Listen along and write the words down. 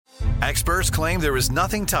Experts claim there is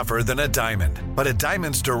nothing tougher than a diamond. But at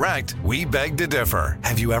Diamonds Direct, we beg to differ.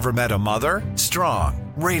 Have you ever met a mother?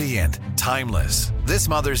 Strong, radiant, timeless. This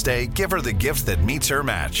Mother's Day, give her the gift that meets her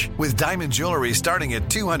match. With diamond jewelry starting at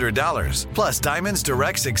 $200. Plus, Diamonds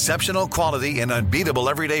Direct's exceptional quality and unbeatable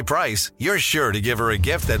everyday price, you're sure to give her a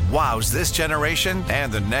gift that wows this generation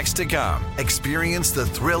and the next to come. Experience the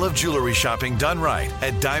thrill of jewelry shopping done right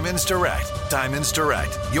at Diamonds Direct. Diamonds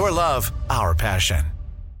Direct. Your love, our passion.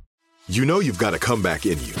 You know you've got a comeback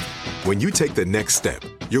in you. When you take the next step,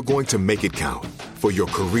 you're going to make it count. For your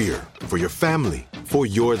career, for your family, for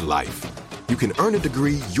your life. You can earn a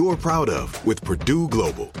degree you're proud of with Purdue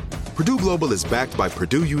Global. Purdue Global is backed by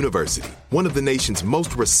Purdue University, one of the nation's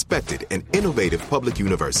most respected and innovative public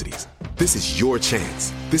universities. This is your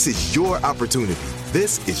chance. This is your opportunity.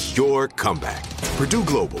 This is your comeback. Purdue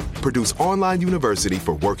Global, Purdue's online university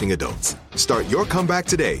for working adults. Start your comeback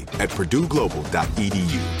today at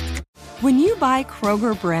purdueglobal.edu. When you buy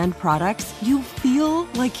Kroger brand products, you feel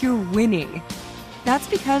like you're winning. That's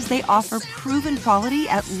because they offer proven quality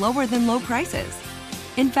at lower than low prices.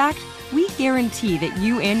 In fact, we guarantee that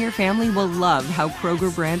you and your family will love how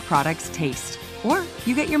Kroger brand products taste, or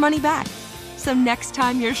you get your money back. So next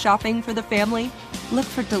time you're shopping for the family, look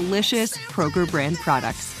for delicious Kroger brand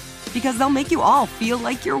products, because they'll make you all feel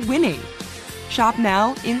like you're winning. Shop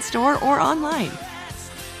now, in-store, or online.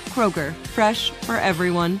 Kroger, fresh for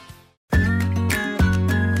everyone.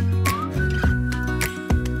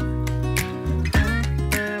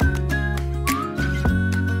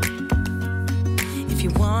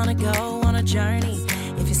 Go on a journey.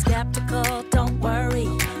 If you're skeptical, don't worry.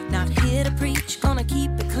 Not here to preach, gonna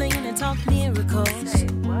keep it clean and talk miracles.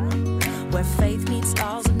 Where faith meets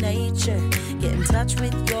laws of nature. Get in touch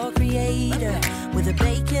with your creator. With a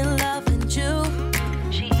bacon loving Jew.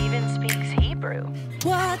 She even speaks Hebrew.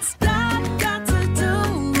 What's God got to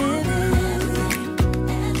do with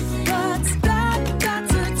it? What's God got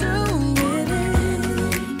to do with it?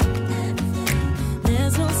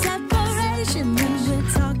 There's no separation when we're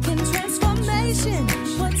talking transformation.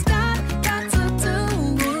 What's God got to do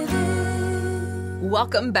with it?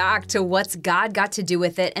 Welcome back to What's God Got to Do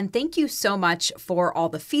With It. And thank you so much for all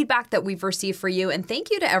the feedback that we've received for you. And thank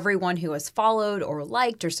you to everyone who has followed or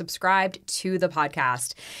liked or subscribed to the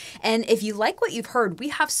podcast. And if you like what you've heard, we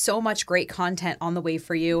have so much great content on the way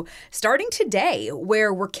for you starting today,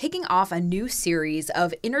 where we're kicking off a new series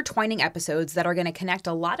of intertwining episodes that are going to connect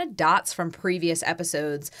a lot of dots from previous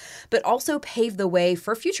episodes, but also pave the way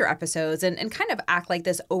for future episodes and kind of act like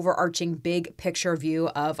this overarching big picture view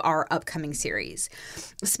of our upcoming series.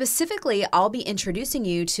 Specifically, I'll be introducing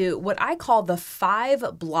you to what I call the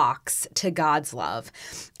 5 blocks to God's love,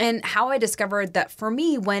 and how I discovered that for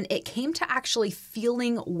me, when it came to actually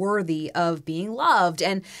feeling worthy of being loved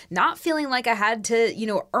and not feeling like I had to,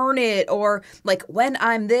 earn it, or like when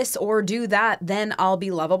I'm this or do that, then I'll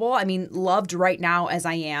be lovable. I mean, loved right now as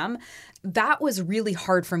I am. That was really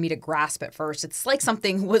hard for me to grasp at first. It's like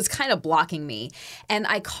something was kind of blocking me. And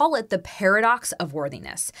I call it the paradox of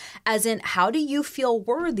worthiness. As in, how do you feel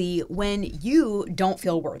worthy when you don't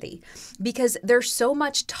feel worthy? Because there's so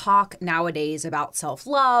much talk nowadays about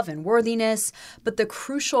self-love and worthiness, but the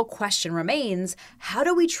crucial question remains, how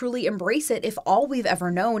do we truly embrace it if all we've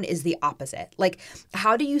ever known is the opposite? Like,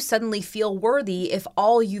 how do you suddenly feel worthy if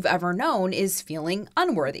all you've ever known is feeling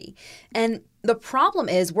unworthy? And the problem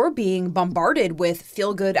is we're being bombarded with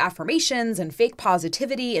feel-good affirmations and fake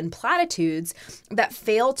positivity and platitudes that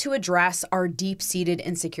fail to address our deep-seated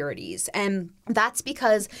insecurities. And that's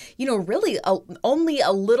because, really only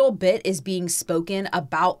a little bit is being spoken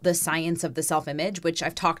about the science of the self-image, which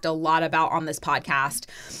I've talked a lot about on this podcast.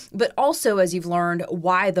 But also, as you've learned,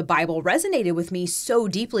 why the Bible resonated with me so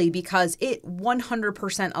deeply, because it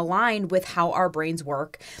 100% aligned with how our brains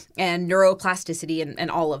work and neuroplasticity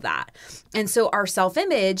and all of that. And so our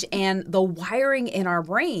self-image and the wiring in our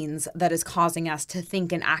brains that is causing us to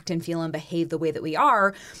think and act and feel and behave the way that we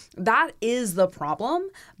are, that is the problem,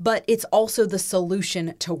 but it's also the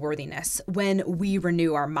solution to worthiness when we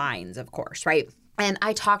renew our minds, of course, right? And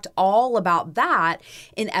I talked all about that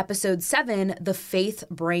in episode 7, The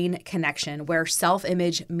Faith-Brain Connection, where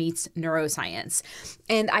self-image meets neuroscience.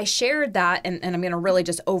 And I shared that, and I'm going to really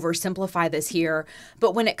just oversimplify this here,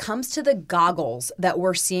 but when it comes to the goggles that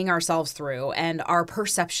we're seeing ourselves through and our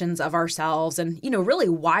perceptions of ourselves and, really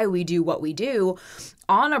why we do what we do,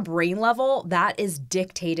 on a brain level, that is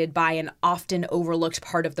dictated by an often overlooked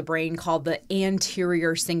part of the brain called the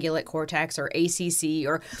anterior cingulate cortex, or ACC,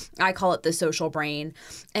 or I call it the social brain.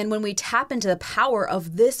 And when we tap into the power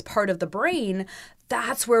of this part of the brain,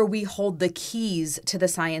 that's where we hold the keys to the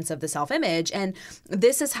science of the self-image. And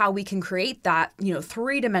this is how we can create that,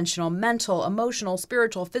 three-dimensional, mental, emotional,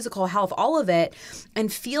 spiritual, physical health, all of it,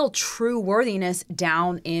 and feel true worthiness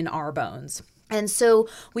down in our bones. And so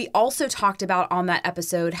we also talked about on that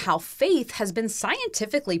episode how faith has been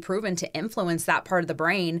scientifically proven to influence that part of the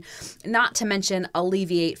brain, not to mention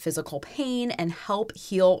alleviate physical pain and help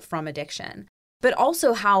heal from addiction. But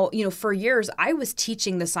also how, for years I was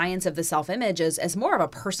teaching the science of the self-image as more of a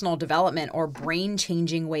personal development or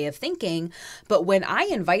brain-changing way of thinking. But when I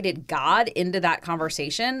invited God into that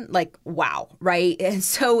conversation, wow, right? And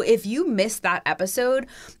so if you missed that episode,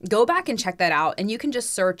 go back and check that out. And you can just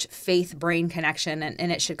search faith-brain connection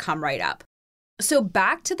and it should come right up. So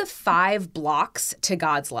back to the 5 blocks to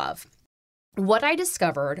God's love. What I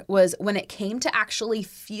discovered was when it came to actually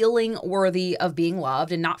feeling worthy of being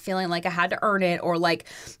loved and not feeling like I had to earn it or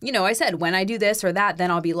I said, when I do this or that,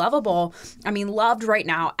 then I'll be lovable. I mean, loved right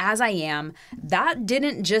now as I am, that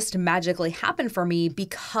didn't just magically happen for me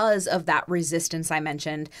because of that resistance I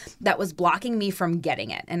mentioned that was blocking me from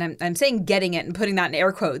getting it. And I'm saying getting it and putting that in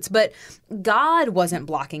air quotes, but God wasn't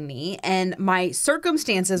blocking me and my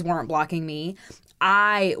circumstances weren't blocking me.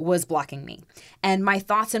 I was blocking me. And my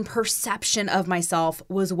thoughts and perception of myself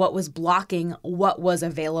was what was blocking what was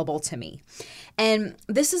available to me. And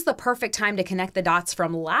this is the perfect time to connect the dots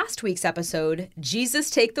from last week's episode,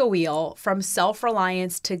 Jesus Take the Wheel, from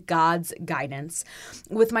self-reliance to God's guidance,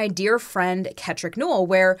 with my dear friend Kettrick Newell,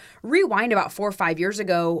 where rewind about 4 or 5 years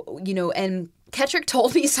ago, and Kettrick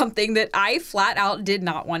told me something that I flat out did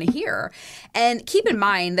not want to hear. And keep in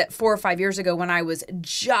mind that 4 or 5 years ago, when I was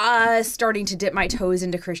just starting to dip my toes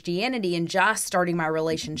into Christianity and just starting my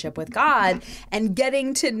relationship with God and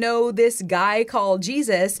getting to know this guy called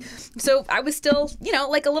Jesus. So I was still,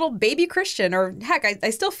 like a little baby Christian, or heck, I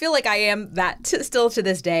still feel like I am that still to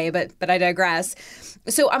this day, but I digress.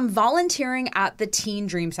 So I'm volunteering at the Teen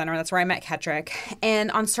Dream Center. That's where I met Kettrick. And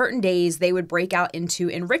on certain days, they would break out into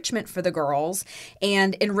enrichment for the girls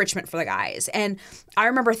and enrichment for the guys. And I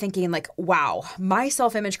remember thinking wow, my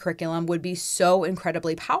self-image curriculum would be so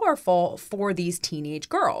incredibly powerful for these teenage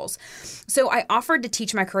girls. So I offered to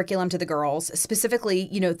teach my curriculum to the girls, specifically,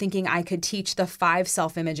 thinking I could teach the 5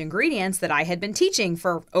 self-image ingredients that I had been teaching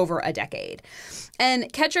for over a decade.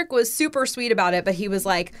 And Kettrick was super sweet about it, but he was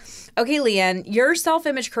like, okay, Leanne, your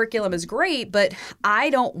self-image curriculum is great, but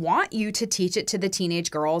I don't want you to teach it to the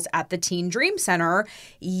teenage girls at the Teen Dream Center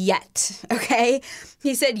yet, okay?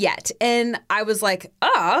 He said yet. And I was like,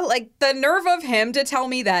 the nerve of him to tell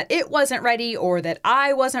me that it wasn't ready or that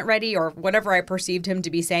I wasn't ready or whatever I perceived him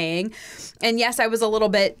to be saying. And yes, I was a little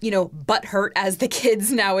bit, butthurt, as the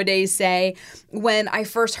kids nowadays say, when I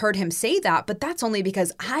first heard him say that, but that's only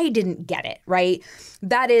because I didn't get it, right?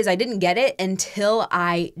 That is, I didn't get it until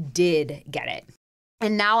I did get it.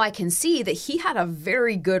 And now I can see that he had a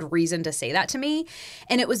very good reason to say that to me.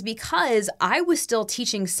 And it was because I was still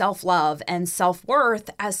teaching self-love and self-worth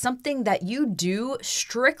as something that you do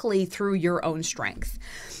strictly through your own strength.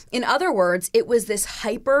 In other words, it was this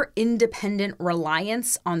hyper-independent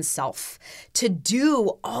reliance on self to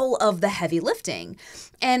do all of the heavy lifting.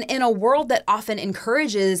 And in a world that often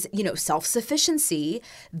encourages, self-sufficiency,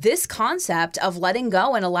 this concept of letting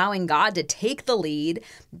go and allowing God to take the lead,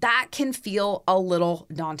 that can feel a little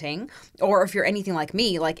daunting. Or if you're anything like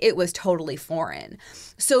me, it was totally foreign.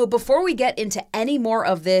 So before we get into any more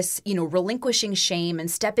of this, relinquishing shame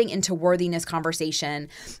and stepping into worthiness conversation,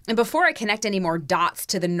 and before I connect any more dots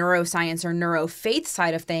to the neuroscience or neurofaith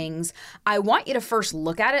side of things, I want you to first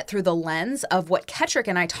look at it through the lens of what Kettrick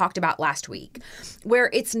and I talked about last week,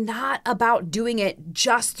 where it's not about doing it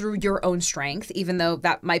just through your own strength, even though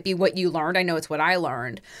that might be what you learned. I know it's what I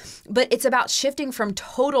learned. But it's about shifting from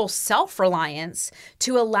total self-reliance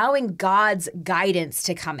to allowing God's guidance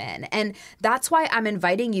to come in. And that's why I'm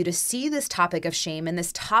inviting you to see this topic of shame and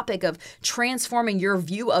this topic of transforming your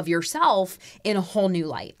view of yourself in a whole new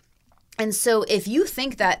light. And so if you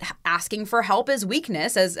think that asking for help is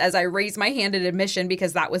weakness, as I raise my hand in admission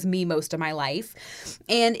because that was me most of my life,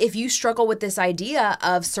 and if you struggle with this idea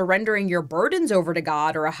of surrendering your burdens over to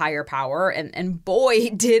God or a higher power, and boy,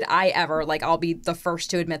 did I ever, I'll be the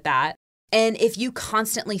first to admit that. And if you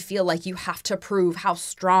constantly feel like you have to prove how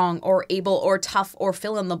strong or able or tough or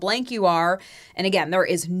fill in the blank you are, and again, there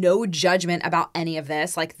is no judgment about any of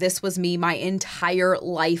this. This was me my entire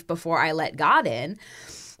life before I let God in.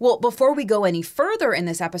 Well, before we go any further in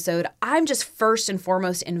this episode, I'm just first and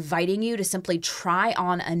foremost inviting you to simply try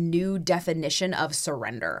on a new definition of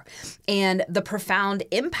surrender and the profound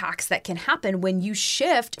impacts that can happen when you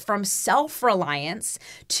shift from self-reliance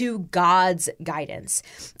to God's guidance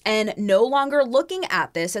and no longer looking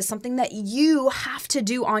at this as something that you have to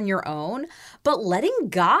do on your own, but letting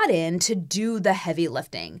God in to do the heavy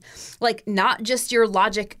lifting. Like, not just your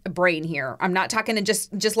logic brain here. I'm not talking to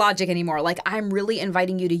just logic anymore. Like, I'm really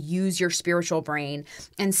inviting you to use your spiritual brain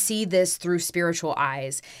and see this through spiritual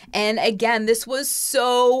eyes. And again, this was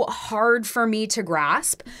so hard for me to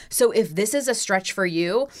grasp. So if this is a stretch for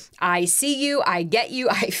you, I see you, I get you,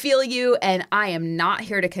 I feel you, and I am not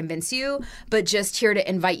here to convince you, but just here to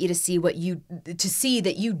invite you to see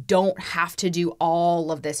that you don't have to do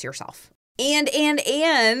all of this yourself. And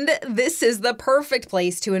this is the perfect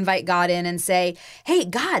place to invite God in and say, hey,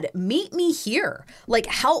 God, meet me here. Like,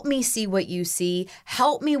 help me see what you see.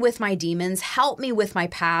 Help me with my demons. Help me with my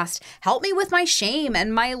past. Help me with my shame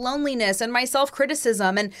and my loneliness and my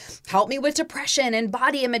self-criticism. And help me with depression and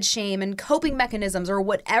body image shame and coping mechanisms or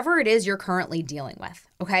whatever it is you're currently dealing with.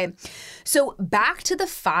 Okay, so back to the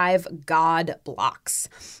 5 God blocks.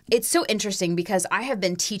 It's so interesting because I have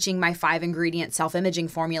been teaching my 5-ingredient self-imaging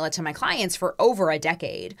formula to my clients for over a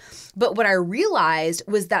decade. But what I realized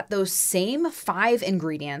was that those same 5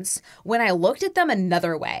 ingredients, when I looked at them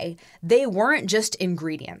another way, they weren't just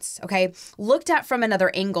ingredients, okay? Looked at from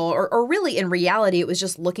another angle, or really in reality, it was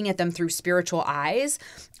just looking at them through spiritual eyes.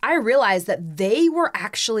 I realized that they were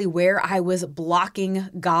actually where I was blocking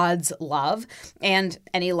God's love, and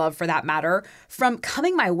any love for that matter, from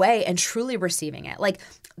coming my way and truly receiving it. Like,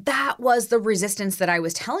 that was the resistance that I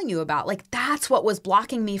was telling you about. Like, that's what was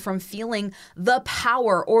blocking me from feeling the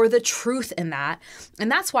power or the truth in that.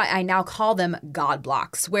 And that's why I now call them God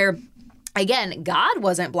blocks, where again, God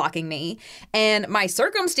wasn't blocking me and my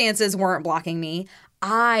circumstances weren't blocking me.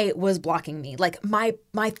 I was blocking me. Like, my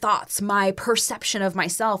thoughts, my perception of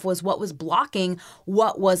myself was what was blocking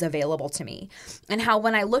what was available to me. And how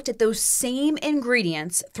when I looked at those same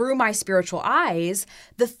ingredients through my spiritual eyes,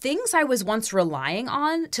 the things I was once relying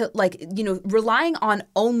on relying on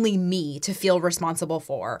only me to feel responsible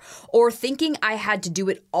for, or thinking I had to do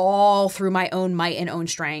it all through my own might and own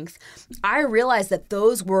strength, I realized that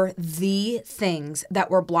those were the things that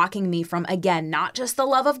were blocking me from, again, not just the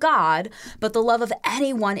love of God, but the love of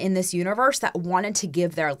anyone in this universe that wanted to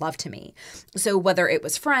give their love to me. So whether it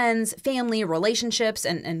was friends, family, relationships,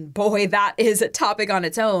 and boy, that is a topic on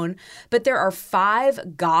its own, but there are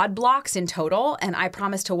 5 God blocks in total, and I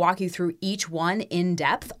promise to walk you through each one in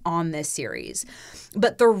depth on this series.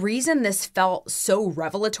 But the reason this felt so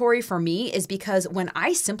revelatory for me is because when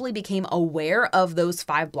I simply became aware of those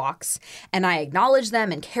 5 blocks and I acknowledged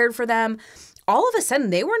them and cared for them, all of a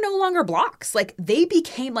sudden, they were no longer blocks. Like, they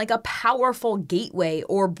became like a powerful gateway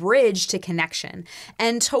or bridge to connection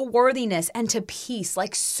and to worthiness and to peace,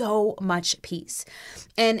 like so much peace.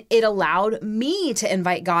 And it allowed me to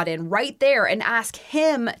invite God in right there and ask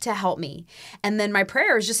him to help me. And then my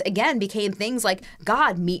prayers just, again, became things like,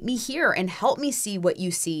 God, meet me here and help me see what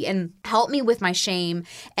you see and help me with my shame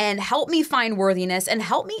and help me find worthiness and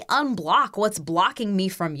help me unblock what's blocking me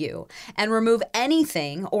from you and remove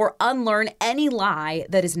anything or unlearn any lie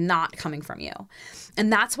that is not coming from you.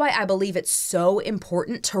 And that's why I believe it's so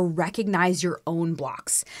important to recognize your own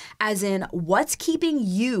blocks, as in what's keeping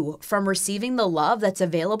you from receiving the love that's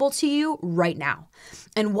available to you right now.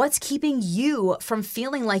 And what's keeping you from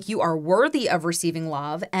feeling like you are worthy of receiving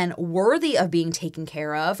love and worthy of being taken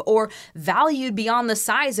care of or valued beyond the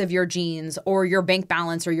size of your jeans or your bank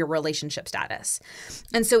balance or your relationship status.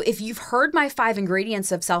 And so if you've heard my 5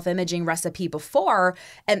 ingredients of self-imaging recipe before,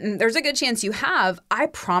 and there's a good chance you have, I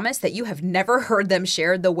promise that you have never heard them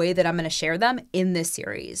shared the way that I'm going to share them in this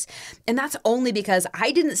series. And that's only because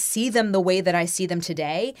I didn't see them the way that I see them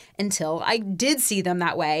today until I did see them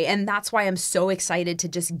that way. And that's why I'm so excited to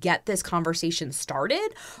just get this conversation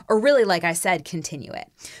started, or really, like I said, continue it.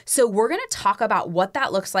 So we're going to talk about what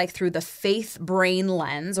that looks like through the faith brain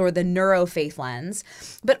lens or the neurofaith lens,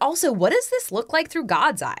 but also what does this look like through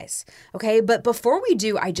God's eyes? Okay, but before we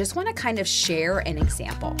do, I just want to kind of share an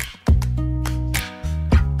example.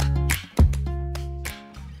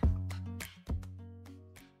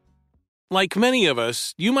 Like many of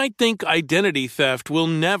us, you might think identity theft will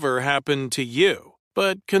never happen to you.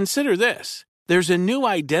 But consider this. There's a new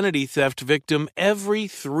identity theft victim every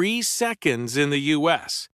 3 seconds in the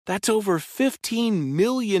U.S. That's over 15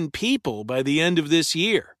 million people by the end of this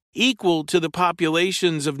year, equal to the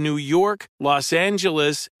populations of New York, Los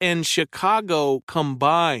Angeles, and Chicago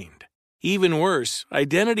combined. Even worse,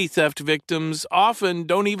 identity theft victims often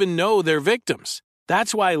don't even know they're victims.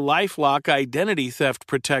 That's why LifeLock Identity Theft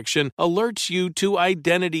Protection alerts you to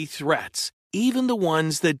identity threats, even the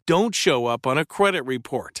ones that don't show up on a credit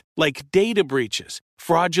report, like data breaches,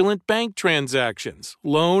 fraudulent bank transactions,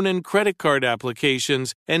 loan and credit card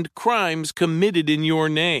applications, and crimes committed in your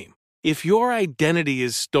name. If your identity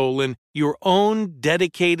is stolen, your own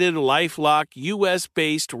dedicated LifeLock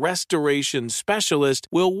U.S.-based restoration specialist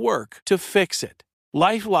will work to fix it.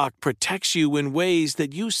 LifeLock protects you in ways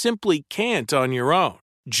that you simply can't on your own.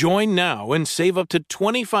 Join now and save up to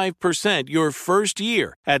 25% your first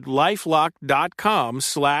year at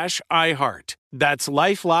LifeLock.com/iHeart. That's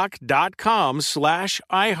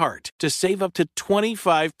LifeLock.com/iHeart to save up to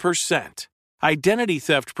 25%. Identity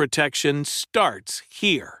theft protection starts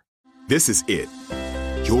here. This is it.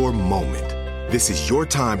 Your moment. This is your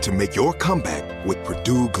time to make your comeback with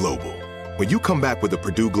Purdue Global. When you come back with a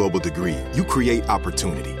Purdue Global degree, you create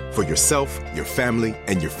opportunity for yourself, your family,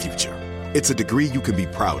 and your future. It's a degree you can be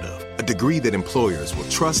proud of, a degree that employers will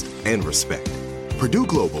trust and respect. Purdue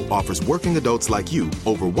Global offers working adults like you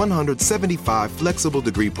over 175 flexible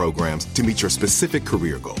degree programs to meet your specific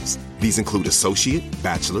career goals. These include associate,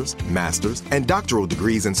 bachelor's, master's, and doctoral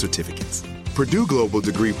degrees and certificates. Purdue Global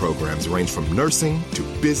degree programs range from nursing to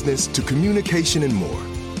business to communication and more.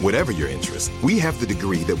 Whatever your interest, we have the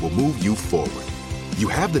degree that will move you forward. You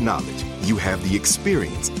have the knowledge, you have the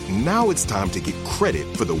experience. Now it's time to get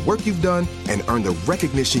credit for the work you've done and earn the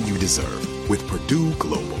recognition you deserve with Purdue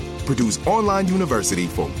Global, Purdue's online university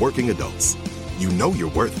for working adults. You know you're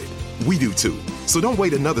worth it. We do too. So don't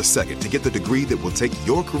wait another second to get the degree that will take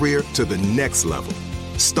your career to the next level.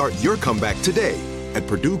 Start your comeback today at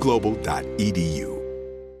purdueglobal.edu.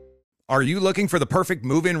 Are you looking for the perfect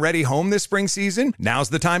move-in ready home this spring season? Now's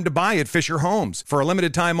the time to buy at Fisher Homes. For a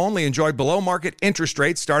limited time only, enjoy below-market interest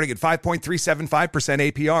rates starting at 5.375%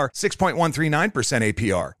 APR, 6.139%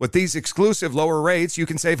 APR. With these exclusive lower rates, you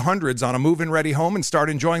can save hundreds on a move-in ready home and start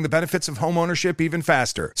enjoying the benefits of homeownership even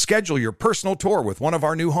faster. Schedule your personal tour with one of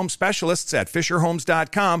our new home specialists at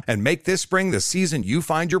FisherHomes.com and make this spring the season you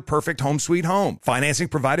find your perfect home sweet home. Financing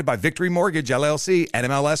provided by Victory Mortgage, LLC,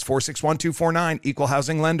 NMLS 461249, Equal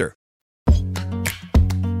Housing Lender.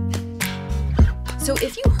 So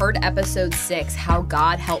if you heard episode 6, How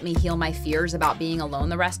God Helped Me Heal My Fears About Being Alone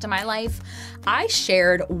the Rest of My Life, I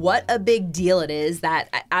shared what a big deal it is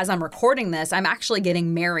that as I'm recording this, I'm actually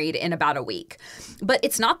getting married in about a week. But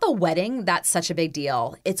it's not the wedding that's such a big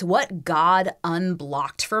deal. It's what God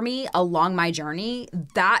unblocked for me along my journey.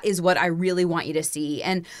 That is what I really want you to see.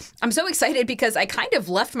 And I'm so excited because I kind of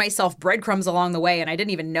left myself breadcrumbs along the way and I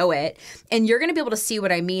didn't even know it. And you're going to be able to see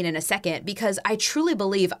what I mean in a second because I truly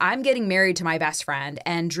believe I'm getting married to my best friend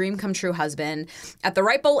and dream come true husband at the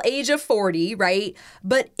ripe old age of 40, right?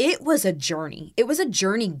 But it was a journey. It was a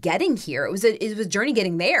journey getting here. It was a journey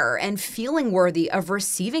getting there and feeling worthy of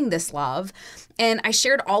receiving this love. And I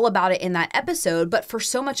shared all about it in that episode, but for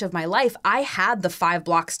so much of my life, I had the 5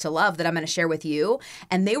 blocks to love that I'm going to share with you,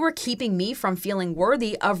 and they were keeping me from feeling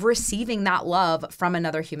worthy of receiving that love from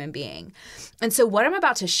another human being. And so what I'm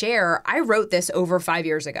about to share, I wrote this over 5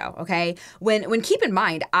 years ago, okay? When keep in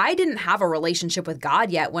mind, I didn't have a relationship with God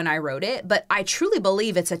yet when I wrote it, but I truly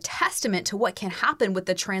believe it's a testament to what can happen with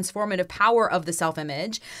the transformative power of the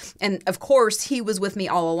self-image. And of course, he was with me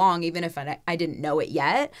all along, even if I didn't know it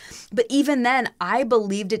yet. But even then, I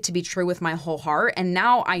believed it to be true with my whole heart, and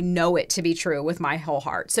now I know it to be true with my whole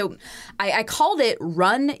heart. So I called it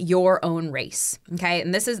Run Your Own Race, okay?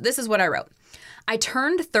 And this is what I wrote. I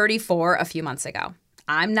turned 34 a few months ago.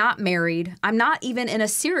 I'm not married. I'm not even in a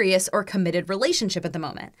serious or committed relationship at the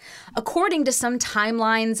moment. According to some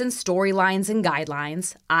timelines and storylines and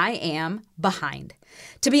guidelines, I am behind.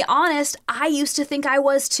 To be honest, I used to think I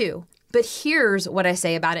was too, but here's what I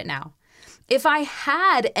say about it now. If I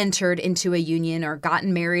had entered into a union or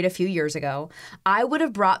gotten married a few years ago, I would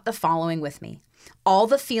have brought the following with me. All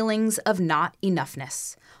the feelings of not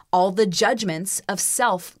enoughness, all the judgments of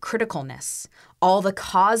self-criticalness, all the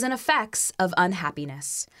cause and effects of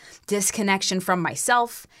unhappiness, disconnection from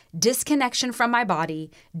myself, disconnection from my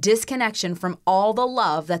body, disconnection from all the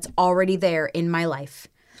love that's already there in my life.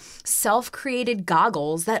 Self-created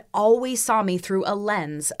goggles that always saw me through a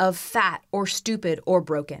lens of fat or stupid or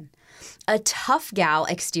broken. A tough gal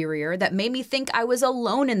exterior that made me think I was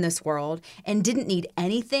alone in this world and didn't need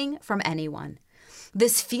anything from anyone.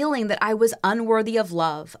 This feeling that I was unworthy of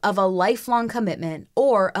love, of a lifelong commitment,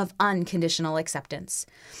 or of unconditional acceptance.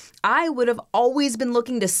 I would have always been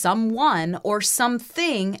looking to someone or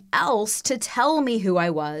something else to tell me who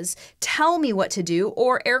I was, tell me what to do,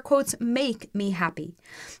 or air quotes, make me happy.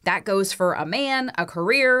 That goes for a man, a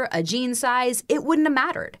career, a jean size. It wouldn't have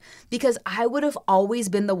mattered because I would have always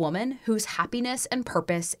been the woman whose happiness and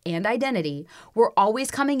purpose and identity were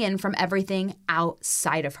always coming in from everything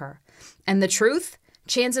outside of her. And the truth?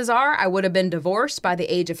 Chances are I would have been divorced by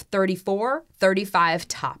the age of 34, 35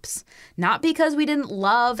 tops. Not because we didn't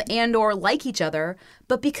love and or like each other,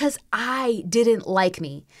 but because I didn't like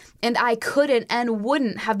me. And I couldn't and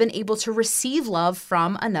wouldn't have been able to receive love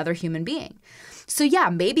from another human being. So yeah,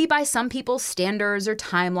 maybe by some people's standards or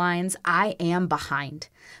timelines, I am behind.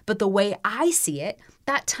 But the way I see it,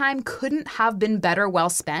 that time couldn't have been better well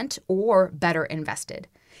spent or better invested.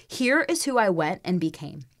 Here is who I went and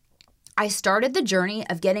became. I started the journey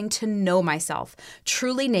of getting to know myself,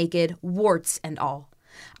 truly naked, warts and all.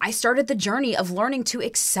 I started the journey of learning to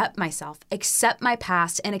accept myself, accept my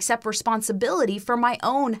past, and accept responsibility for my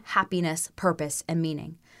own happiness, purpose, and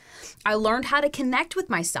meaning. I learned how to connect with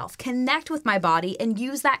myself, connect with my body, and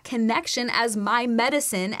use that connection as my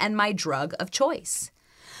medicine and my drug of choice.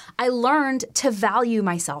 I learned to value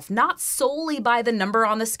myself, not solely by the number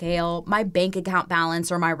on the scale, my bank account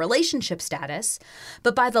balance, or my relationship status,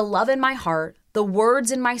 but by the love in my heart, the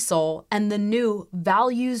words in my soul, and the new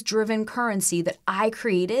values-driven currency that I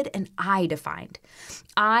created and I defined.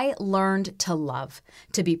 I learned to love,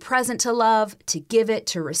 to be present to love, to give it,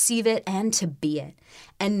 to receive it, and to be it.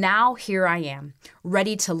 And now here I am,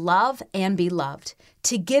 ready to love and be loved,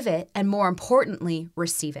 to give it, and more importantly,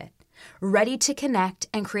 receive it. Ready to connect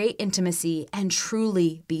and create intimacy and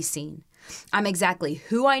truly be seen. I'm exactly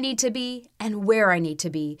who I need to be and where I need to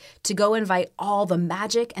be to go invite all the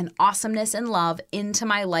magic and awesomeness and love into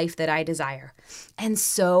my life that I desire. And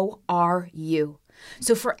so are you.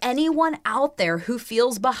 So for anyone out there who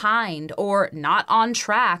feels behind or not on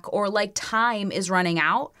track or like time is running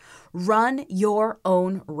out, run your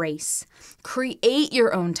own race. Create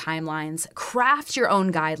your own timelines, craft your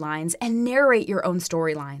own guidelines, and narrate your own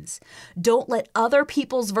storylines. Don't let other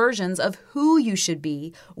people's versions of who you should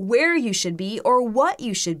be, where you should be, or what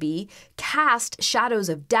you should be cast shadows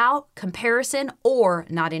of doubt, comparison, or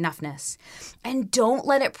not enoughness. And don't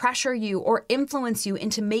let it pressure you or influence you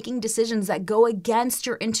into making decisions that go against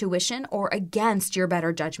your intuition or against your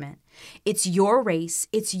better judgment. It's your race,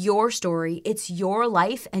 it's your story, it's your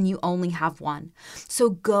life, and you only have one.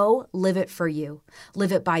 So go live it for you.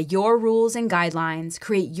 Live it by your rules and guidelines,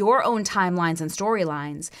 create your own timelines and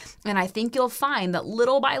storylines, and I think you'll find that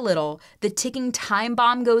little by little, the ticking time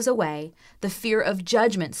bomb goes away, the fear of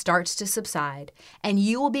judgment starts to subside, and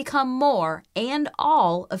you will become more and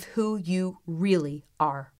all of who you really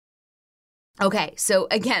are. Okay, so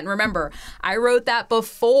again, remember, I wrote that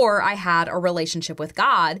before I had a relationship with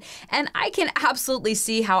God, and I can absolutely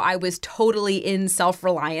see how I was totally in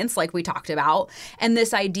self-reliance, like we talked about, and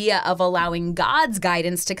this idea of allowing God's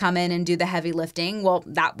guidance to come in and do the heavy lifting, well,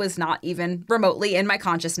 that was not even remotely in my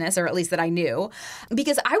consciousness, or at least that I knew,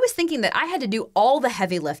 because I was thinking that I had to do all the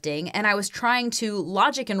heavy lifting, and I was trying to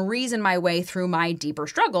logic and reason my way through my deeper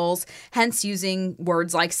struggles, hence using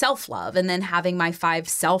words like self-love, and then having my 5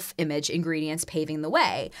 self-image ingredients paving the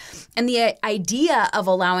way. And the idea of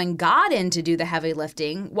allowing God in to do the heavy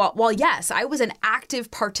lifting, while yes, I was an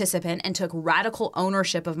active participant and took radical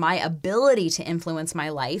ownership of my ability to influence my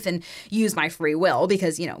life and use my free will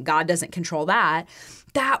because, God doesn't control that.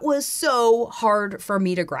 That was so hard for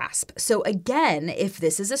me to grasp. So again, if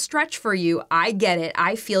this is a stretch for you, I get it.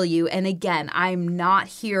 I feel you. And again, I'm not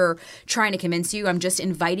here trying to convince you. I'm just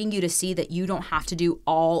inviting you to see that you don't have to do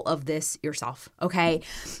all of this yourself. Okay.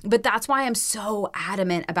 But that's why I'm so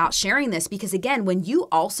adamant about sharing this, because again, when you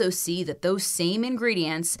also see that those same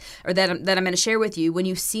ingredients or that I'm going to share with you, when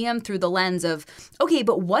you see them through the lens of, okay,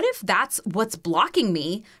 but what if that's what's blocking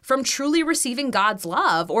me from truly receiving God's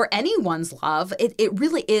love or anyone's love? It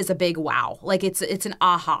really is a big wow. Like it's an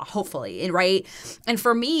aha, hopefully, right? And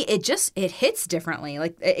for me, it hits differently.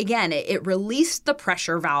 Like again, it released the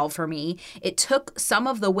pressure valve for me. It took some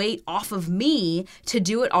of the weight off of me to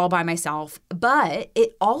do it all by myself, but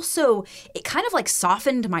it kind of like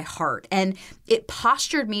softened my heart and it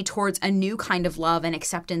postured me towards a new kind of love and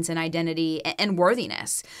acceptance and identity and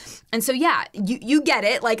worthiness. And so, yeah, you get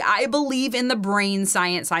it. Like I believe in the brain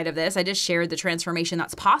science side of this. I just shared the transformation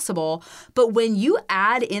that's possible. But when you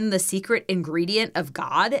add in the secret ingredient of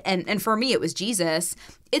God, and for me it was Jesus,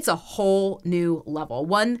 it's a whole new level,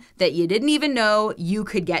 one that you didn't even know you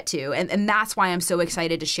could get to. And that's why I'm so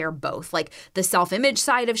excited to share both, like the self-image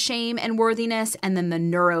side of shame and worthiness, and then the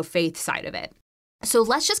neurofaith side of it. So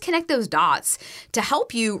let's just connect those dots to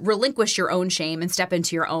help you relinquish your own shame and step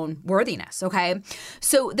into your own worthiness, okay?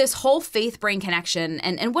 So this whole faith-brain connection,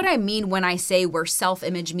 and what I mean when I say where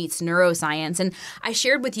self-image meets neuroscience, and I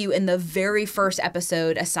shared with you in the very first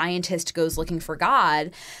episode, A Scientist Goes Looking for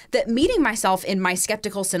God, that meeting myself in my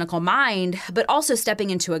skeptical, cynical mind, but also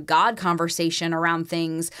stepping into a God conversation around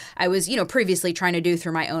things I was, previously trying to do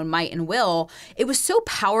through my own might and will, it was so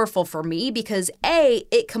powerful for me because A,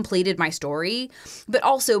 it completed my story, but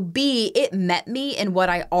also B, it met me in what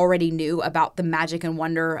I already knew about the magic and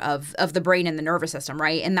wonder of the brain and the nervous system,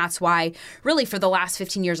 right? And that's why really for the last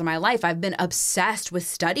 15 years of my life, I've been obsessed with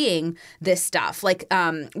studying this stuff. Like,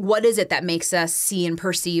 what is it that makes us see and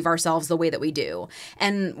perceive ourselves the way that we do?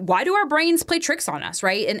 And why do our brains play tricks on us,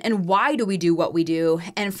 right? And why do we do what we do?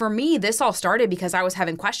 And for me, this all started because I was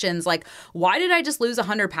having questions like, why did I just lose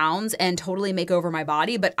 100 pounds and totally make over my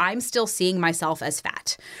body, but I'm still seeing myself as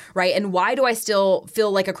fat, right? And why do I still feel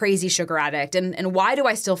like a crazy sugar addict? And why do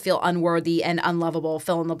I still feel unworthy and unlovable,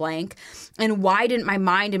 fill in the blank? And why didn't my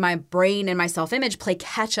mind and my brain and my self-image play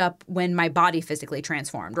catch up when my body physically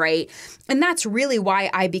transformed, right? And that's really why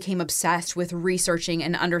I became obsessed with researching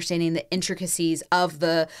and understanding the intricacies of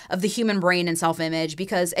the human brain and self-image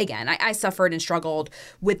because, again, I suffered and struggled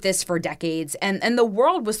with this for decades. And the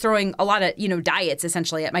world was throwing a lot of, diets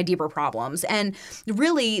essentially at my deeper problems. And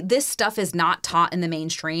really, this stuff is not taught in the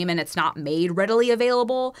mainstream and it's not made readily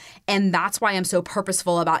available. And that's why I'm so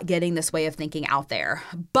purposeful about getting this way of thinking out there.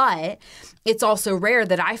 But it's also rare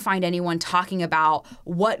that I find anyone talking about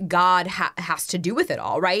what God has to do with it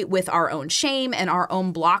all, right? With our own shame and our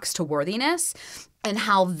own blocks to worthiness. And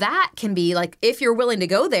how that can be, like, if you're willing to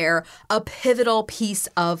go there, a pivotal piece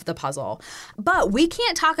of the puzzle. But we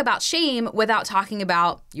can't talk about shame without talking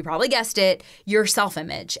about, you probably guessed it, your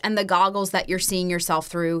self-image and the goggles that you're seeing yourself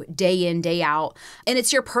through day in, day out. And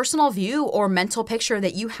it's your personal view or mental picture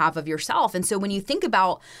that you have of yourself. And so when you think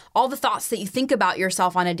about all the thoughts that you think about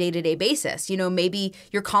yourself on a day-to-day basis, maybe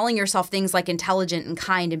you're calling yourself things like intelligent and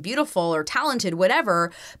kind and beautiful or talented,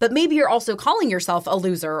 whatever, but maybe you're also calling yourself a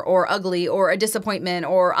loser or ugly or a disappointment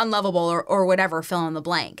or unlovable or whatever, fill in the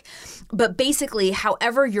blank. But basically,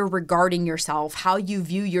 however you're regarding yourself, how you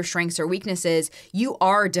view your strengths or weaknesses, you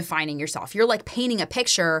are defining yourself. You're like painting a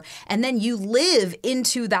picture and then you live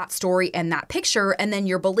into that story and that picture, and then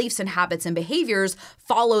your beliefs and habits and behaviors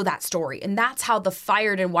follow that story. And that's how the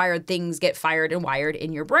fired and wired things get fired and wired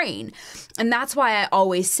in your brain. And that's why I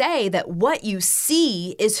always say that what you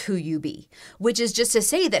see is who you be, which is just to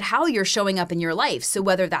say that how you're showing up in your life. So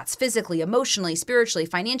whether that's physically, emotionally, spiritually,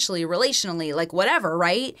 financially, relationally, like whatever,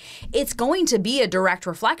 right? It's going to be a direct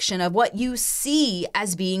reflection of what you see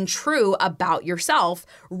as being true about yourself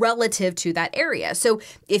relative to that area. So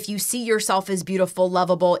if you see yourself as beautiful,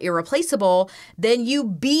 lovable, irreplaceable, then you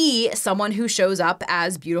be someone who shows up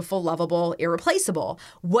as beautiful, lovable, irreplaceable.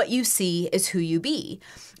 What you see is who you be.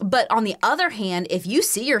 But on the other hand, if you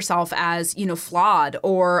see yourself as, flawed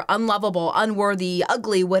or unlovable, unworthy,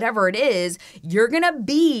 ugly, whatever it is, you're going to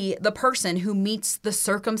be the person who meets the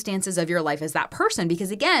circumstances of your life as that person. Because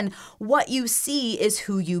again, what you see is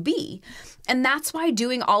who you be. And that's why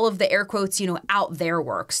doing all of the air quotes, out there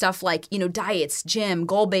work, stuff like, diets, gym,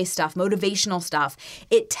 goal-based stuff, motivational stuff,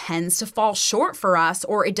 it tends to fall short for us,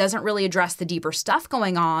 or it doesn't really address the deeper stuff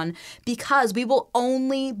going on because we will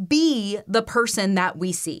only be the person that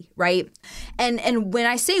we see, right? And when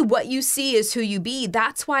I say what you see is who you be,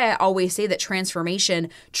 that's why I always say that transformation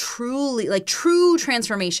truly, like true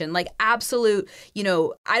transformation, like absolute,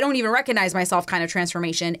 I don't even recognize myself kind of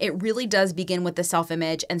transformation. It really does begin with the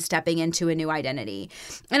self-image and stepping into a new identity.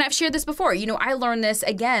 And I've shared this before. I learned this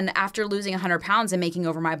again after losing 100 pounds and making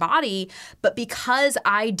over my body, but because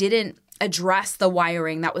I didn't address the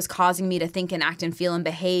wiring that was causing me to think and act and feel and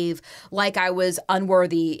behave like I was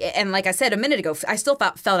unworthy. And like I said a minute ago, I still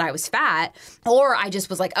felt I was fat, or I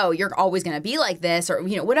just was like, oh, you're always going to be like this, or,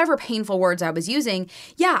 whatever painful words I was using.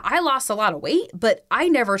 Yeah, I lost a lot of weight, but I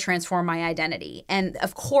never transformed my identity. And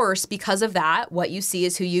of course, because of that, what you see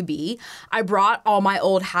is who you be. I brought all my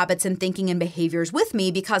old habits and thinking and behaviors with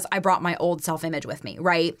me because I brought my old self-image with me,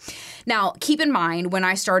 right? Now, keep in mind, when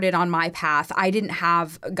I started on my path, I didn't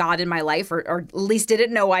have God in my life life, or at least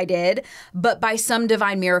didn't know I did. But by some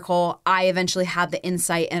divine miracle, I eventually had the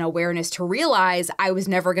insight and awareness to realize I was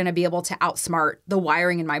never going to be able to outsmart the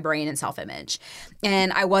wiring in my brain and self-image.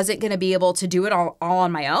 And I wasn't going to be able to do it all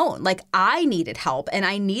on my own. Like, I needed help and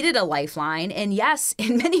I needed a lifeline. And yes,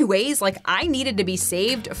 in many ways, like, I needed to be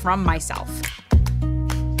saved from myself.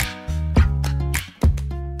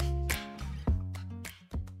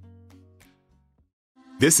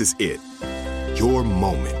 This is it. Your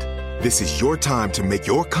moment. This is your time to make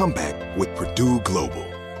your comeback with Purdue Global.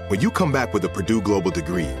 When you come back with a Purdue Global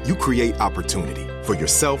degree, you create opportunity for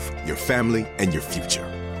yourself, your family, and your future.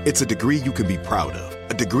 It's a degree you can be proud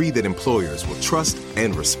of, a degree that employers will trust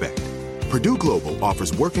and respect. Purdue Global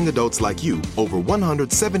offers working adults like you over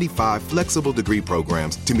 175 flexible degree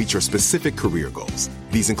programs to meet your specific career goals.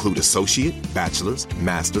 These include associate, bachelor's,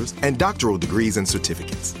 master's, and doctoral degrees and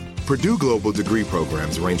certificates. Purdue Global degree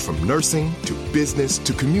programs range from nursing to business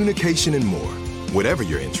to communication and more. Whatever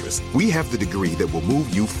your interest, we have the degree that will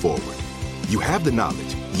move you forward. You have the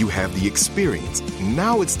knowledge, you have the experience.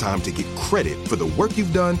 Now it's time to get credit for the work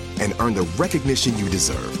you've done and earn the recognition you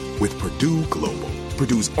deserve with Purdue Global,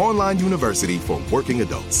 Purdue's online university for working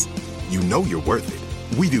adults. You know you're worth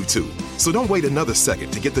it. We do too. So don't wait another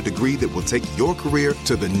second to get the degree that will take your career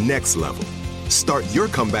to the next level. Start your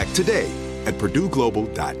comeback today at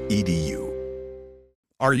purdueglobal.edu.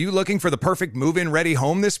 Are you looking for the perfect move-in ready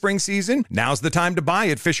home this spring season? Now's the time to buy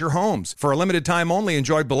at Fisher Homes. For a limited time only,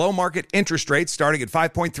 enjoy below-market interest rates starting at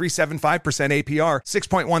 5.375% APR,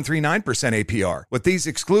 6.139% APR. With these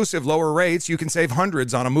exclusive lower rates, you can save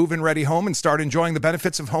hundreds on a move-in ready home and start enjoying the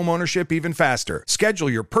benefits of homeownership even faster.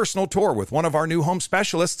 Schedule your personal tour with one of our new home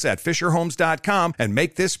specialists at FisherHomes.com and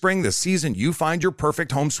make this spring the season you find your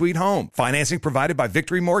perfect home sweet home. Financing provided by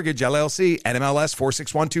Victory Mortgage, LLC, NMLS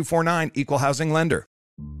 461249, Equal Housing Lender.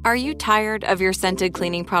 Are you tired of your scented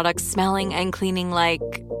cleaning products smelling and cleaning like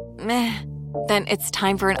meh? Then it's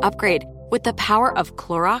time for an upgrade with the power of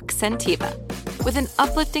Clorox Scentiva. With an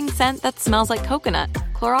uplifting scent that smells like coconut,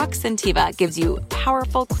 Clorox Scentiva gives you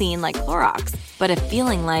powerful clean like Clorox, but a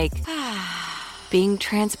feeling like being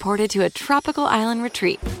transported to a tropical island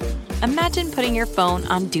retreat. Imagine putting your phone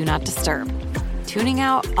on Do Not Disturb, tuning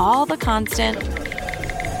out all the constant,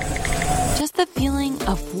 just the feeling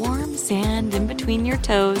of warm sand in between your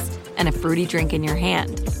toes and a fruity drink in your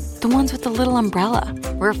hand. The ones with the little umbrella.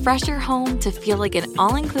 Refresh your home to feel like an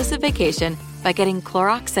all-inclusive vacation by getting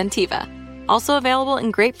Clorox Scentiva. Also available in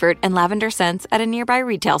grapefruit and lavender scents at a nearby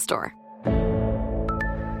retail store.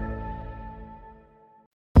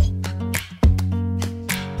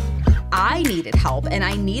 I needed help and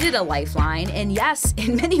I needed a lifeline. And yes,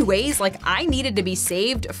 in many ways, like, I needed to be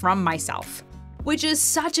saved from myself. Which is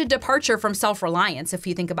such a departure from self-reliance if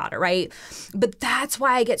you think about it, right? But that's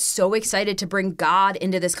why I get so excited to bring God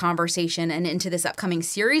into this conversation and into this upcoming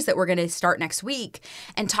series that we're going to start next week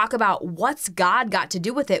and talk about what's God got to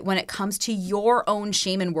do with it when it comes to your own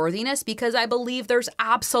shame and worthiness, because I believe there's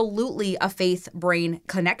absolutely a faith-brain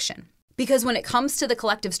connection. Because when it comes to the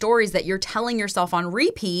collective stories that you're telling yourself on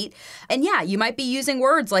repeat, and yeah, you might be using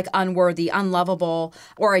words like unworthy, unlovable,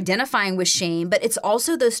 or identifying with shame, but it's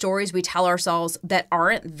also those stories we tell ourselves that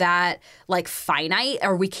aren't that like finite,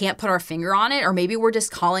 or we can't put our finger on it, or maybe we're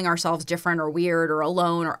just calling ourselves different or weird or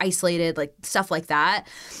alone or isolated, like stuff like that.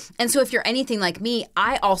 And so if you're anything like me,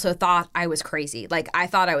 I also thought I was crazy. Like, I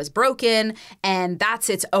thought I was broken, and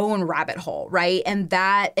that's its own rabbit hole, right? And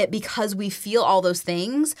because we feel all those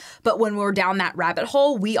things, but when we're down that rabbit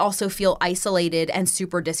hole, we also feel isolated and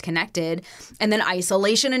super disconnected. And then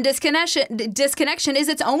isolation and disconnection is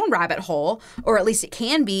its own rabbit hole, or at least it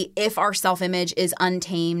can be if our self-image is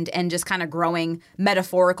untamed and just kind of growing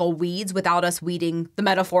metaphorical weeds without us weeding the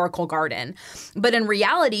metaphorical garden. But in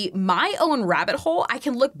reality, my own rabbit hole, I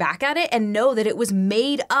can look back at it and know that it was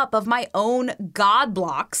made up of my own God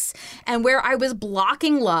blocks, and where I was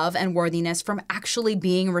blocking love and worthiness from actually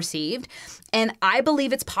being received. And I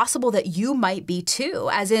believe it's possible that you might be too,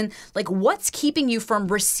 as in, like, what's keeping you from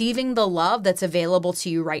receiving the love that's available to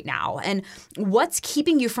you right now? And what's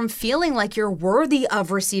keeping you from feeling like you're worthy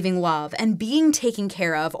of receiving love and being taken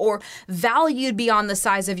care of or valued beyond the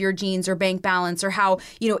size of your jeans or bank balance or how,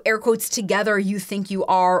 air quotes together you think you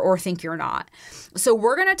are or think you're not? So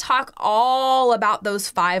we're going to talk all about those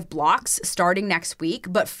 5 blocks starting next week.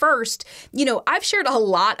 But first, I've shared a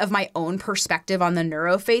lot of my own perspective on the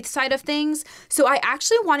neurofaith side of things. So I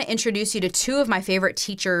actually want to introduce you to 2 of my favorite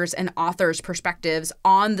teachers and authors' perspectives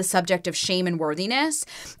on the subject of shame and worthiness.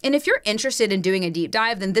 And if you're interested in doing a deep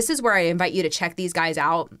dive, then this is where I invite you to check these guys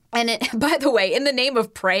out. And by the way, in the name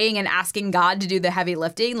of praying and asking God to do the heavy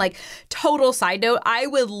lifting, like total side note, I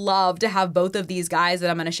would love to have both of these guys that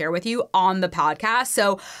I'm going to share with you on the podcast.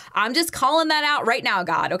 So I'm just calling that out right now,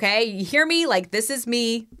 God, okay? You hear me? Like this is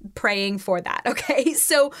me praying for that, okay?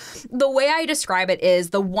 So the way I describe it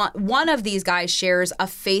is one of these guys shares a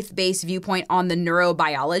faith-based viewpoint on the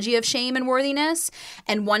neurobiology of shame and worthiness,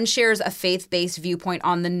 and one shares a faith-based viewpoint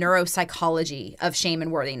on the neuropsychology of shame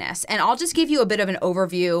and worthiness. And I'll just give you a bit of an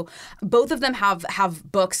overview. Both of them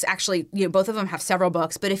have books, actually, both of them have several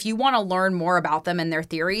books, but if you want to learn more about them and their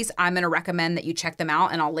theories, I'm going to recommend that you check them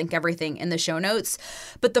out, and I'll link everything in the show notes.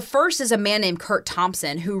 But the first is a man named Kurt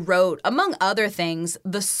Thompson, who wrote, among other things,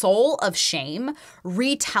 The Soul of Shame,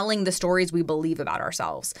 retelling the stories we believe about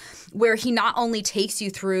ourselves, where he not only takes you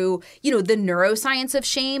through, the neuroscience of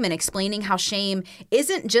shame and explaining how shame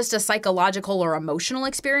isn't just a psychological or emotional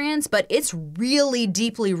experience, but it's really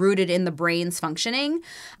deeply rooted in the brain's functioning.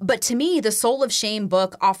 But to me, the Soul of Shame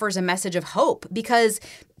book offers a message of hope because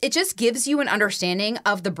it just gives you an understanding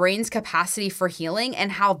of the brain's capacity for healing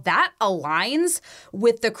and how that aligns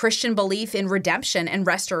with the Christian belief in redemption and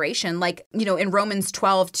restoration. Like, in Romans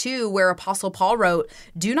 12:2, where Apostle Paul wrote,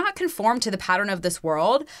 "Do not conform to the pattern of this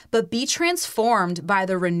world, but be transformed by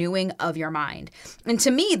the renewing of your mind." And to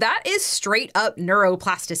me, that is straight up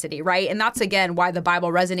neuroplasticity, right? And that's, again, why the Bible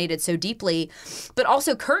resonated so deeply. But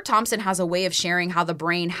also, Kurt Thompson has a way of sharing how the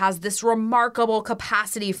brain has this remarkable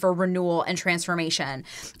capacity for renewal and transformation.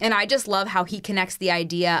 And I just love how he connects the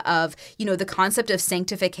idea of, the concept of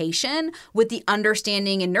sanctification with the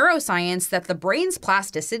understanding in neuroscience that the brain's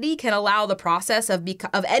plasticity can allow the process of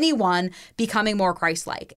anyone becoming more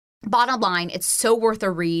Christ-like. Bottom line, it's so worth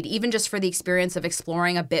a read, even just for the experience of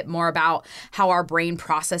exploring a bit more about how our brain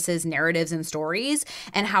processes narratives and stories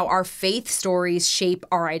and how our faith stories shape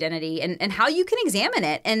our identity and how you can examine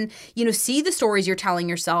it and, see the stories you're telling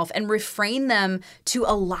yourself and reframe them to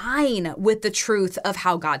align with the truth of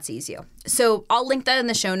how God sees you. So I'll link that in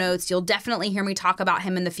the show notes. You'll definitely hear me talk about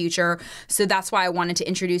him in the future. So that's why I wanted to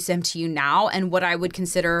introduce him to you now and what I would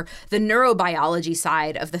consider the neurobiology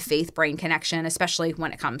side of the faith-brain connection, especially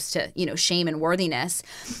when it comes to, shame and worthiness.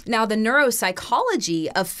 Now, the neuropsychology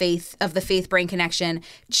of the faith-brain connection,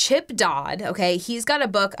 Chip Dodd, okay, he's got a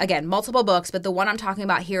book, again, multiple books, but the one I'm talking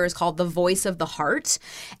about here is called The Voice of the Heart.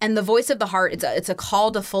 And The Voice of the Heart, it's a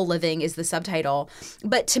call to full living is the subtitle.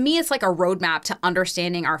 But to me, it's like a roadmap to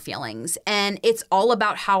understanding our feelings. And it's all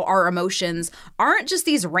about how our emotions aren't just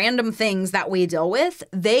these random things that we deal with.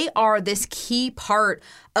 They are this key part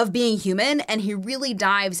of being human. And he really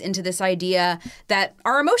dives into this idea that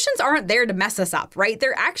our emotions aren't there to mess us up, right?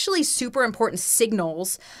 They're actually super important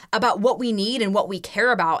signals about what we need and what we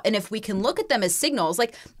care about. And if we can look at them as signals,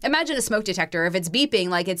 like imagine a smoke detector, if it's beeping,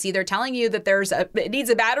 like it's either telling you that it needs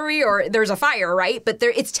a battery or there's a fire, right? But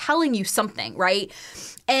it's telling you something, right?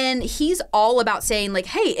 And he's all about saying like,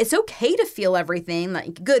 hey, it's okay to feel everything,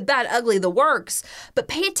 like good, bad, ugly, the works, but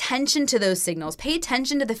pay attention to those signals, pay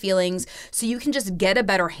attention to the feelings so you can just get a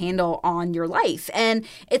better handle on your life. And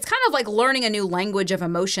it's kind of like learning a new language of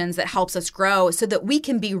emotions that helps us grow so that we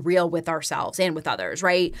can be real with ourselves and with others,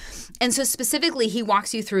 right? And so specifically, he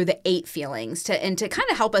walks you through the 8 feelings to kind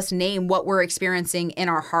of help us name what we're experiencing in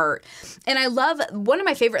our heart. And I love, one of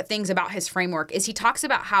my favorite things about his framework is he talks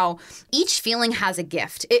about how each feeling has a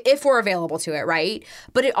gift if we're available to it, right?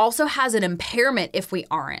 But it also has an impairment if we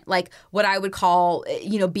aren't. Like what I would call,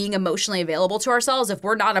 being emotionally available to ourselves. If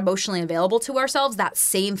we're not emotionally available to ourselves, that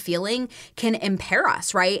same feeling can impair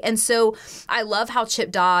us, right? And so I love how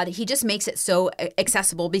Chip Dodd, he just makes it so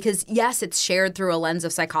accessible because yes, it's shared through a lens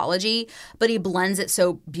of psychology, but he blends it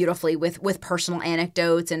so beautifully with personal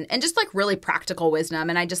anecdotes and just like really practical wisdom.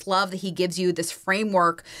 And I just love that he gives you this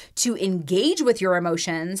framework to engage with your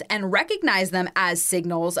emotions and recognize them as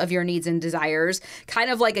signals of your needs and desires, kind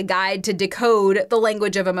of like a guide to decode the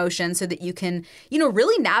language of emotion so that you can,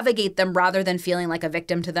 really navigate them rather than feeling like a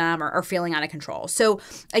victim to them or feeling out of control. So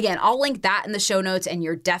again, I'll link that in the show notes and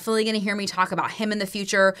you're definitely going to hear me talk about him in the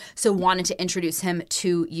future. So wanted to introduce him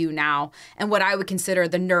to you now and what I would consider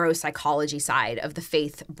the neuropsychology side of the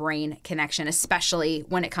faith-brain connection, especially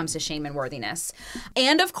when it comes to shame and worthiness.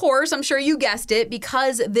 And of course, I'm sure you guessed it,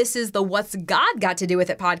 because this is the What's God Got to Do With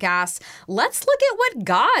It podcast, let's look at what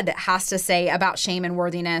God has to say about shame and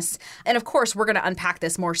worthiness. And of course, we're going to unpack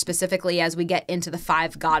this more specifically as we get into the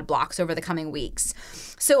 5 God blocks over the coming weeks.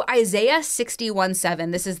 So Isaiah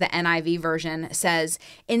 61:7, this is the NIV version, says,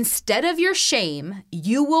 "Instead of your shame,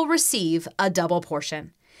 you will receive a double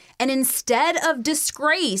portion. And instead of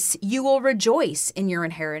disgrace, you will rejoice in your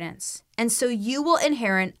inheritance. And so you will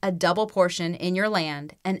inherit a double portion in your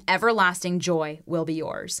land, and everlasting joy will be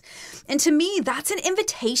yours. And to me, that's an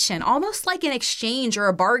invitation, almost like an exchange or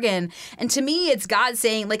a bargain. And to me, it's God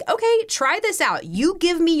saying, like, okay, try this out. You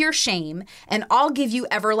give me your shame, and I'll give you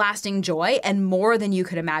everlasting joy and more than you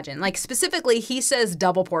could imagine. Like, specifically, he says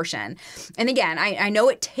double portion. And again, I know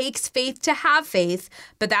it takes faith to have faith,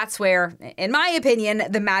 but that's where, in my opinion,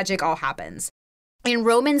 the magic all happens. In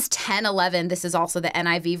Romans 10:11, this is also the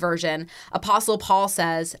NIV version, Apostle Paul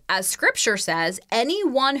says, as Scripture says,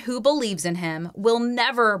 anyone who believes in him will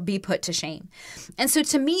never be put to shame. And so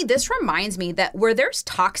to me, this reminds me that where there's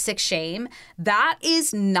toxic shame, that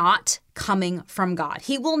is not coming from God.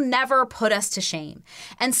 He will never put us to shame.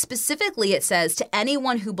 And specifically, it says to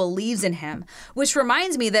anyone who believes in him, which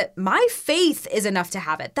reminds me that my faith is enough to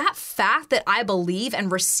have it. That fact that I believe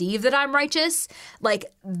and receive that I'm righteous, like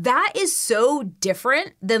that is so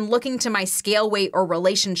different than looking to my scale weight or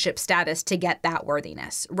relationship status to get that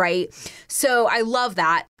worthiness, right? So I love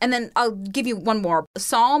that. And then I'll give you one more.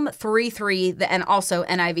 Psalm 3:3, and also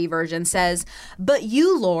NIV version says, but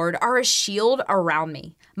you, Lord, are a shield around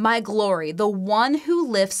me, my glory, the one who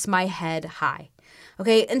lifts my head high.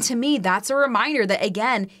 Okay, and to me, that's a reminder that,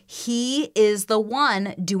 again, he is the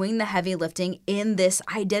one doing the heavy lifting in this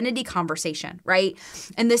identity conversation, right?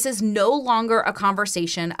 And this is no longer a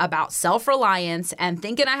conversation about self-reliance and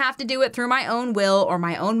thinking I have to do it through my own will or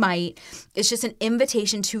my own might. It's just an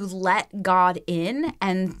invitation to let God in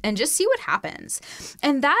and just see what happens.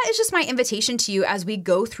 And that is just my invitation to you as we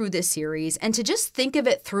go through this series, and to just think of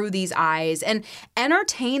it through these eyes and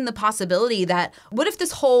entertain the possibility that what if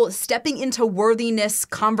this whole stepping into worthiness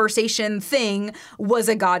conversation thing was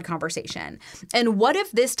a God conversation? And what if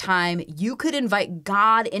this time you could invite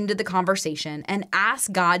God into the conversation and ask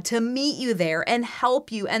God to meet you there and help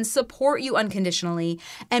you and support you unconditionally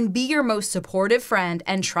and be your most supportive friend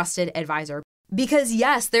and trusted advisor? Because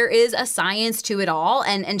yes, there is a science to it all,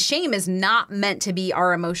 and shame is not meant to be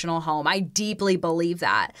our emotional home. I deeply believe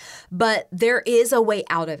that. But there is a way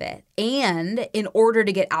out of it. And in order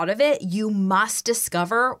to get out of it, you must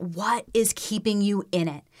discover what is keeping you in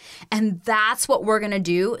it. And that's what we're going to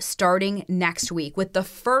do starting next week with the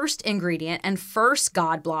first ingredient and first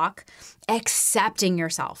God block, accepting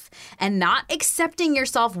yourself. And not accepting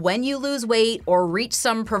yourself when you lose weight or reach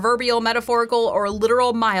some proverbial, metaphorical, or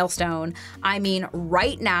literal milestone. I mean,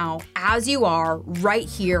 right now, as you are, right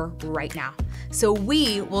here, right now. So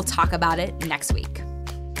we will talk about it next week.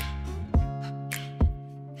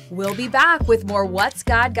 We'll be back with more What's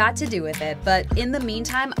God Got to Do With It? But in the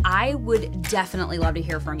meantime, I would definitely love to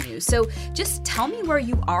hear from you. So just tell me where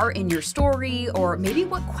you are in your story, or maybe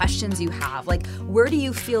what questions you have. Like, where do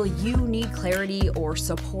you feel you need clarity or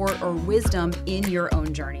support or wisdom in your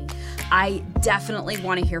own journey? I definitely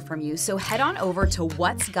want to hear from you. So head on over to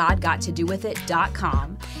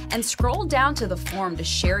what'sgodgottodowithit.com and scroll down to the form to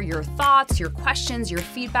share your thoughts, your questions, your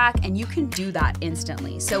feedback, and you can do that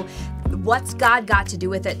instantly. So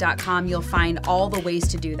what'sgodgottodowithit.com, you'll find all the ways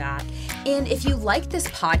to do that. And if you like this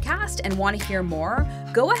podcast and want to hear more,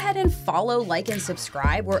 go ahead and follow, like, and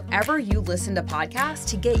subscribe wherever you listen to podcasts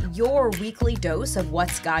to get your weekly dose of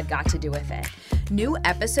What's God Got to Do With It. New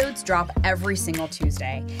episodes drop every single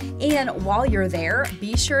Tuesday. And while you're there,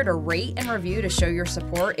 be sure to rate and review to show your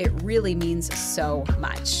support. It really means so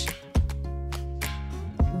much.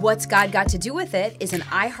 What's God Got to Do With It is an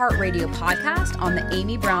iHeartRadio podcast on the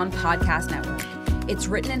Amy Brown Podcast Network. It's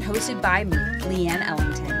written and hosted by me, Leanne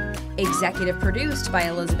Ellington. Executive produced by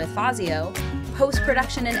Elizabeth Fazio.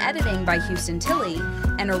 Post-production and editing by Houston Tilley.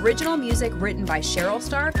 And original music written by Cheryl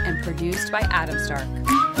Stark and produced by Adam Stark.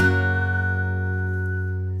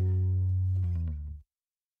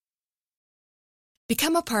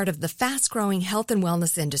 Become a part of the fast-growing health and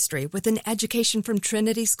wellness industry with an education from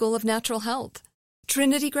Trinity School of Natural Health.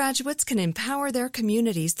 Trinity graduates can empower their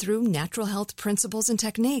communities through natural health principles and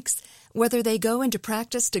techniques, whether they go into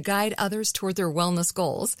practice to guide others toward their wellness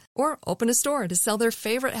goals or open a store to sell their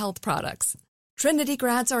favorite health products. Trinity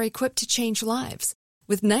grads are equipped to change lives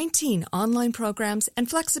with 19 online programs and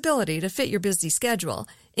flexibility to fit your busy schedule,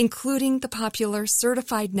 including the popular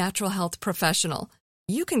Certified Natural Health Professional.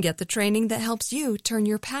 You can get the training that helps you turn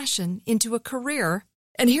your passion into a career.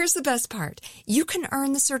 And here's the best part. You can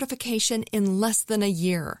earn the certification in less than a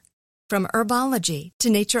year. From herbology to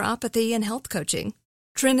naturopathy and health coaching,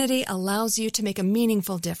 Trinity allows you to make a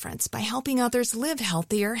meaningful difference by helping others live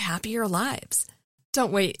healthier, happier lives.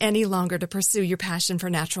 Don't wait any longer to pursue your passion for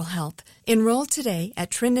natural health. Enroll today at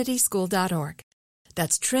trinityschool.org.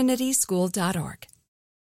 That's trinityschool.org.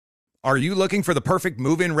 Are you looking for the perfect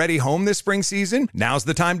move-in ready home this spring season? Now's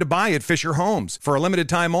the time to buy at Fisher Homes. For a limited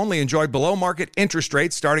time only, enjoy below-market interest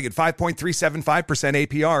rates starting at 5.375%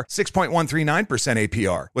 APR, 6.139%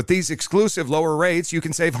 APR. With these exclusive lower rates, you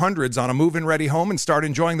can save hundreds on a move-in ready home and start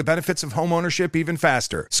enjoying the benefits of home ownership even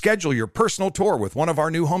faster. Schedule your personal tour with one of our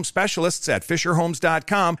new home specialists at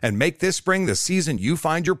FisherHomes.com and make this spring the season you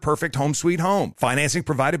find your perfect home sweet home. Financing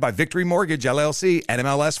provided by Victory Mortgage, LLC,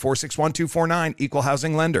 NMLS 461249, Equal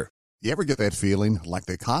Housing Lender. You ever get that feeling like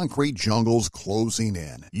the concrete jungle's closing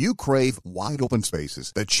in? You crave wide open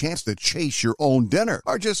spaces, the chance to chase your own dinner,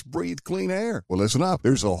 or just breathe clean air. Well, listen up.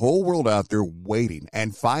 There's a whole world out there waiting,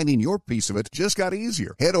 and finding your piece of it just got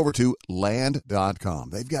easier. Head over to Land.com.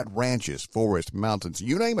 They've got ranches, forests, mountains,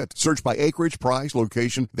 you name it. Search by acreage, price,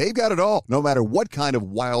 location. They've got it all. No matter what kind of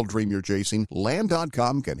wild dream you're chasing,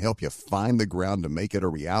 Land.com can help you find the ground to make it a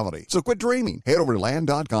reality. So quit dreaming. Head over to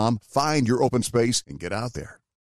Land.com, find your open space, and get out there